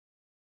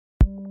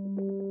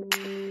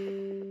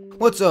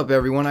What's up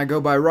everyone, I go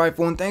by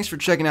Rifle and thanks for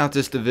checking out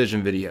this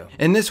Division video.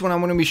 In this one I'm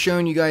going to be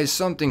showing you guys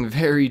something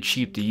very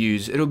cheap to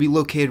use. It'll be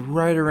located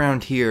right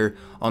around here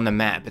on the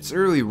map. It's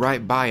literally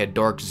right by a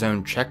dark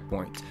zone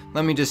checkpoint.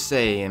 Let me just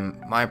say, in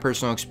my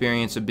personal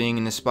experience of being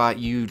in this spot,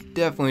 you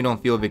definitely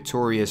don't feel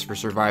victorious for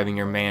surviving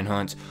your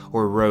manhunt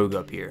or rogue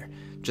up here.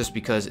 Just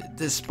because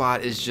this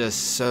spot is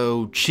just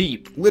so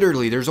cheap.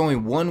 Literally, there's only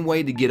one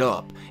way to get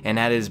up, and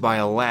that is by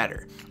a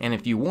ladder. And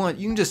if you want,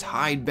 you can just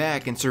hide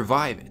back and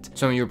survive it.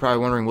 Some of you are probably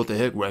wondering, what the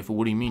heck, Rifle?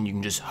 What do you mean you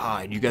can just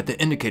hide? You got the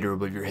indicator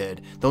above your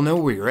head. They'll know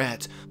where you're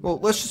at. Well,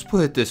 let's just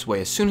put it this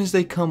way. As soon as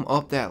they come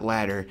up that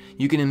ladder,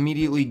 you can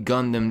immediately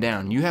gun them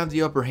down. You have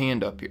the upper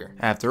hand up here.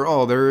 After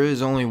all, there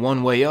is only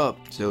one way up.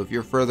 So if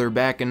you're further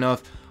back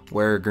enough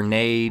where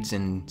grenades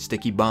and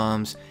sticky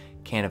bombs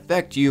can't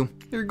affect you,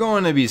 you're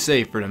going to be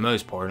safe for the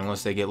most part,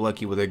 unless they get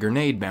lucky with a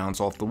grenade bounce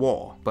off the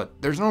wall.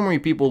 But there's normally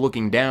people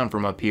looking down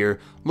from up here,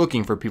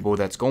 looking for people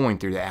that's going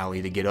through the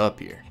alley to get up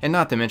here. And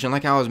not to mention,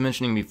 like I was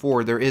mentioning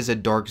before, there is a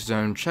dark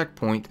zone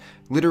checkpoint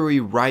literally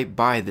right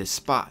by this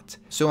spot.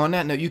 So on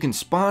that note, you can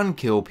spawn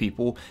kill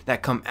people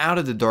that come out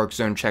of the dark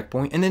zone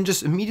checkpoint and then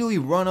just immediately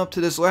run up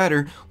to this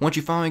ladder once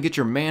you finally get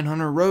your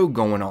manhunter rogue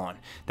going on.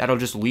 That'll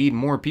just lead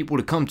more people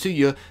to come to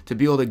you to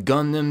be able to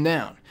gun them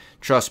down.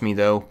 Trust me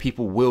though,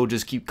 people will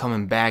just keep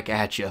coming back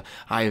at you.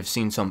 I have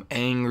seen some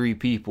angry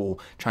people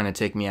trying to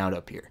take me out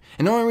up here.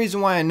 And the only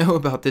reason why I know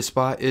about this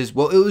spot is,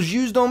 well, it was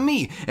used on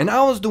me, and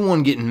I was the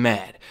one getting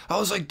mad. I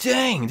was like,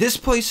 dang, this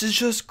place is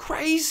just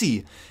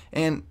crazy.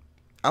 And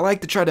I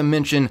like to try to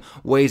mention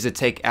ways to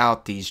take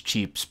out these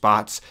cheap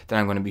spots that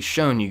I'm going to be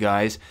showing you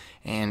guys.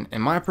 And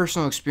in my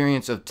personal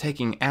experience of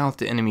taking out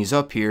the enemies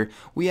up here,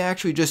 we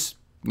actually just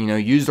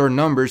used our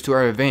numbers to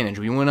our advantage.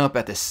 We went up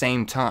at the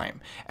same time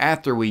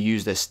after we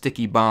used a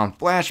sticky bomb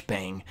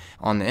flashbang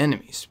on the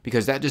enemies,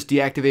 because that just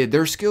deactivated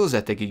their skills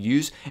that they could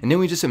use, and then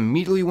we just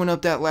immediately went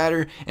up that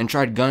ladder and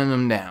tried gunning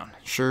them down.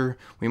 Sure,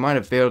 we might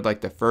have failed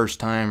like the first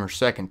time or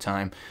second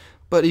time,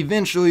 but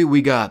eventually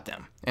we got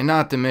them. And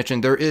not to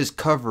mention, there is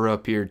cover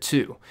up here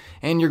too.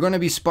 And you're going to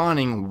be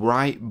spawning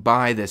right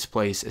by this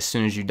place as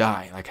soon as you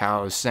die, like how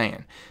I was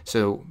saying.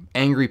 So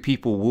angry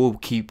people will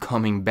keep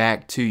coming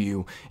back to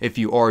you if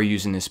you are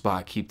using this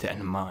spot. Keep that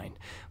in mind.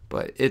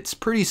 But it's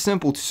pretty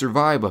simple to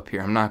survive up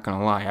here, I'm not going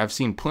to lie. I've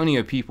seen plenty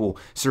of people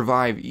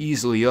survive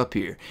easily up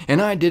here. And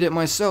I did it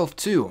myself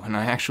too. And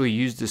I actually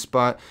used this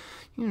spot,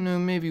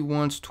 maybe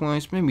once,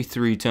 twice, maybe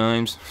 3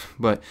 times.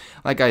 But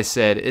like I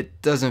said,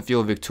 it doesn't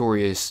feel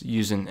victorious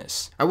using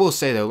this. I will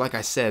say though, like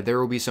I said, there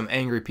will be some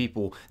angry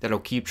people that'll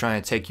keep trying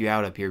to take you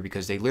out up here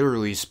because they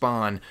literally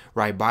spawn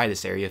right by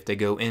this area if they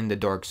go in the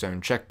dark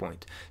zone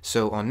checkpoint.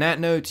 So on that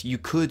note, you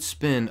could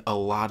spend a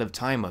lot of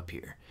time up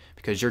here,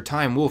 because your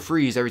time will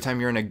freeze every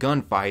time you're in a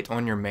gunfight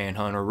on your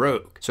manhunt or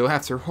rogue. So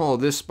after all,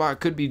 this spot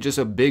could be just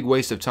a big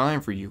waste of time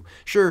for you.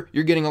 Sure,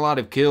 you're getting a lot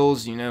of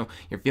kills, you're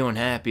feeling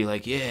happy,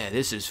 like, yeah,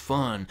 this is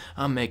fun,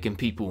 I'm making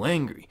people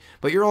angry.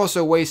 But you're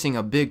also wasting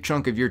a big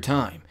chunk of your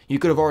time. You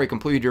could have already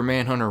completed your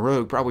manhunt or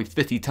rogue probably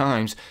 50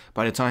 times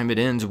by the time it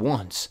ends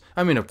once.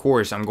 I mean, of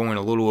course, I'm going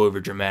a little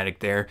over dramatic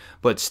there,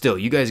 but still,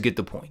 you guys get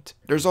the point.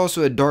 There's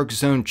also a dark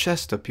zone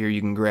chest up here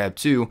you can grab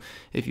too,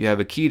 if you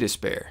have a key to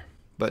spare.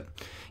 But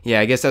yeah,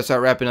 I guess that's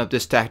about wrapping up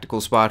this tactical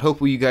spot.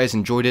 Hopefully you guys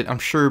enjoyed it. I'm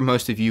sure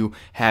most of you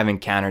have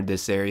encountered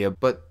this area,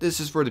 but this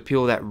is for the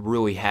people that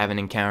really haven't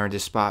encountered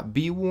this spot.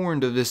 Be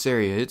warned of this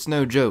area. It's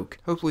no joke.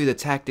 Hopefully the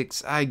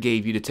tactics I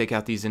gave you to take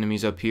out these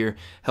enemies up here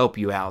help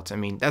you out. I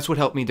mean, that's what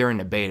helped me during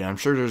the beta. I'm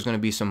sure there's going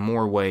to be some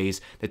more ways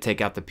to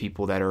take out the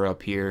people that are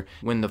up here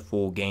when the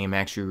full game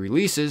actually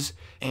releases.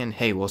 And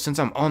hey, well, since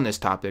I'm on this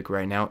topic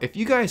right now, if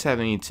you guys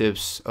have any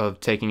tips of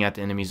taking out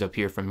the enemies up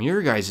here from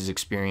your guys'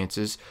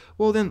 experiences,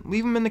 well then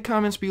leave them in the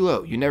comments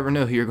below. You never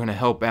know who you're going to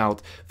help out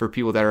for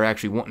people that are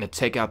actually wanting to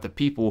take out the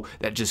people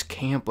that just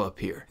camp up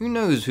here. Who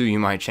knows who you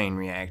might chain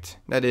react?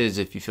 That is,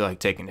 if you feel like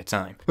taking the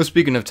time. But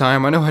speaking of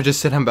time, I know I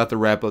just said I'm about to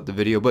wrap up the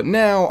video, but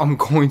now I'm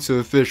going to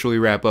officially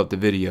wrap up the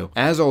video.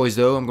 As always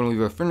though, I'm going to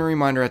leave a friendly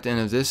reminder at the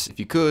end of this. If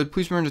you could,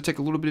 please remember to take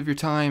a little bit of your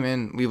time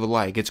and leave a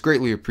like. It's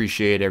greatly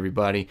appreciated,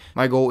 everybody.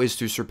 My goal is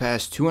to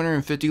surpass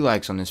 250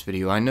 likes on this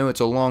video. I know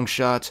it's a long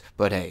shot,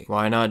 but hey,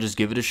 why not just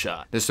give it a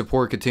shot? The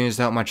support continues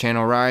to help my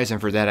channel rise,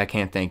 and for that I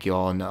can't thank you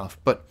all enough.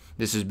 But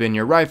this has been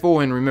your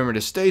Rifle, and remember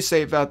to stay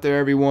safe out there,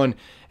 everyone,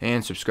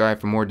 and subscribe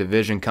for more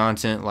Division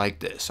content like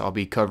this. I'll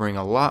be covering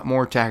a lot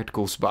more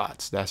tactical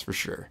spots, that's for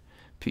sure.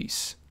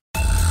 Peace.